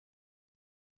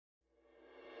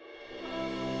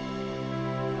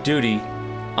Duty,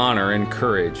 honor, and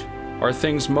courage are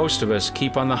things most of us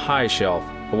keep on the high shelf,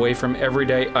 away from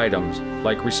everyday items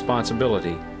like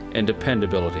responsibility and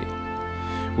dependability.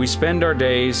 We spend our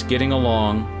days getting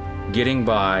along, getting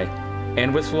by,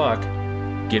 and with luck,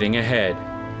 getting ahead.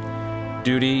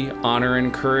 Duty, honor,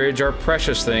 and courage are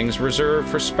precious things reserved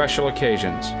for special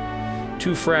occasions.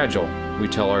 Too fragile, we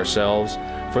tell ourselves,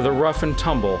 for the rough and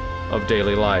tumble of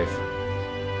daily life.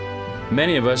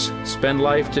 Many of us spend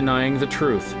life denying the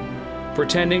truth,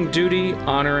 pretending duty,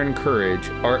 honor, and courage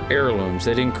are heirlooms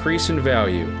that increase in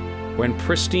value when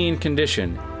pristine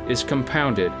condition is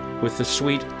compounded with the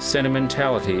sweet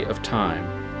sentimentality of time.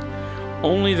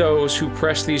 Only those who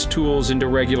press these tools into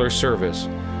regular service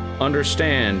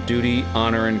understand duty,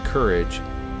 honor, and courage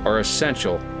are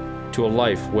essential to a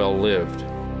life well lived.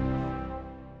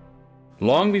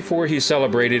 Long before he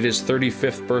celebrated his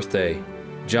 35th birthday,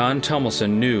 Jon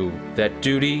Tumilson knew that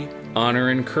duty, honor,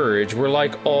 and courage were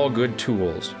like all good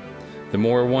tools. The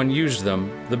more one used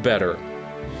them, the better.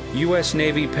 U.S.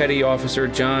 Navy Petty Officer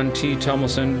Jon T.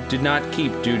 Tumilson did not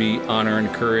keep duty, honor,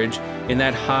 and courage in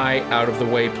that high,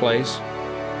 out-of-the-way place.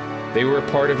 They were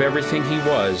a part of everything he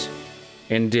was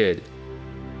and did.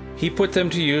 He put them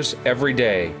to use every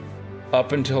day,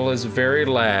 up until his very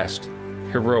last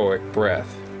heroic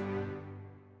breath.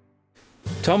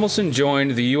 Tumilson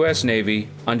joined the U.S. Navy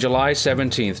on July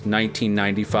 17,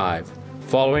 1995,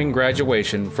 following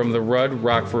graduation from the Rudd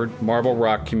Rockford Marble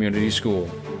Rock Community School.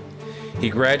 He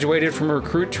graduated from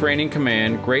Recruit Training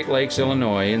Command, Great Lakes,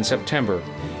 Illinois in September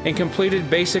and completed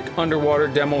Basic Underwater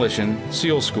Demolition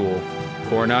SEAL School,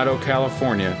 Coronado,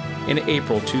 California in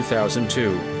April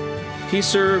 2002. He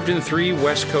served in 3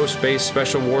 West Coast-based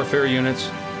Special Warfare units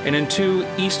and in 2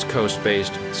 East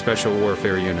Coast-based Special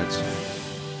Warfare units.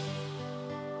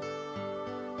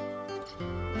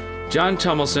 Jon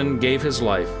Tumilson gave his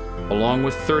life along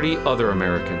with 30 other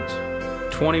Americans,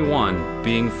 21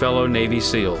 being fellow Navy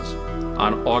SEALs,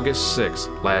 on August 6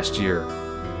 last year,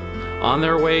 on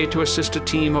their way to assist a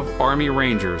team of Army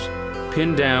Rangers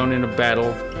pinned down in a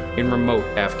battle in remote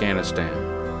Afghanistan.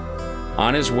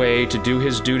 On his way to do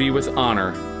his duty with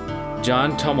honor,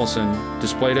 Jon Tumilson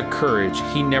displayed a courage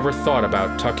he never thought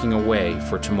about tucking away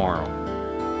for tomorrow.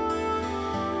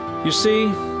 You see,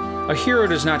 a hero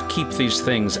does not keep these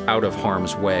things out of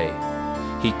harm's way.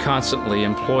 He constantly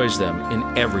employs them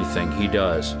in everything he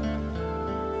does.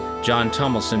 Jon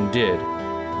Tumilson did,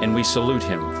 and we salute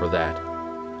him for that.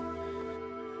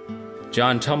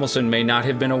 Jon Tumilson may not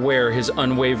have been aware his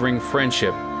unwavering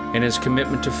friendship and his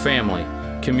commitment to family,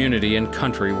 community, and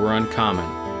country were uncommon.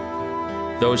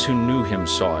 Those who knew him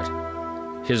saw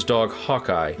it. His dog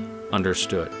Hawkeye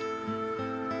understood.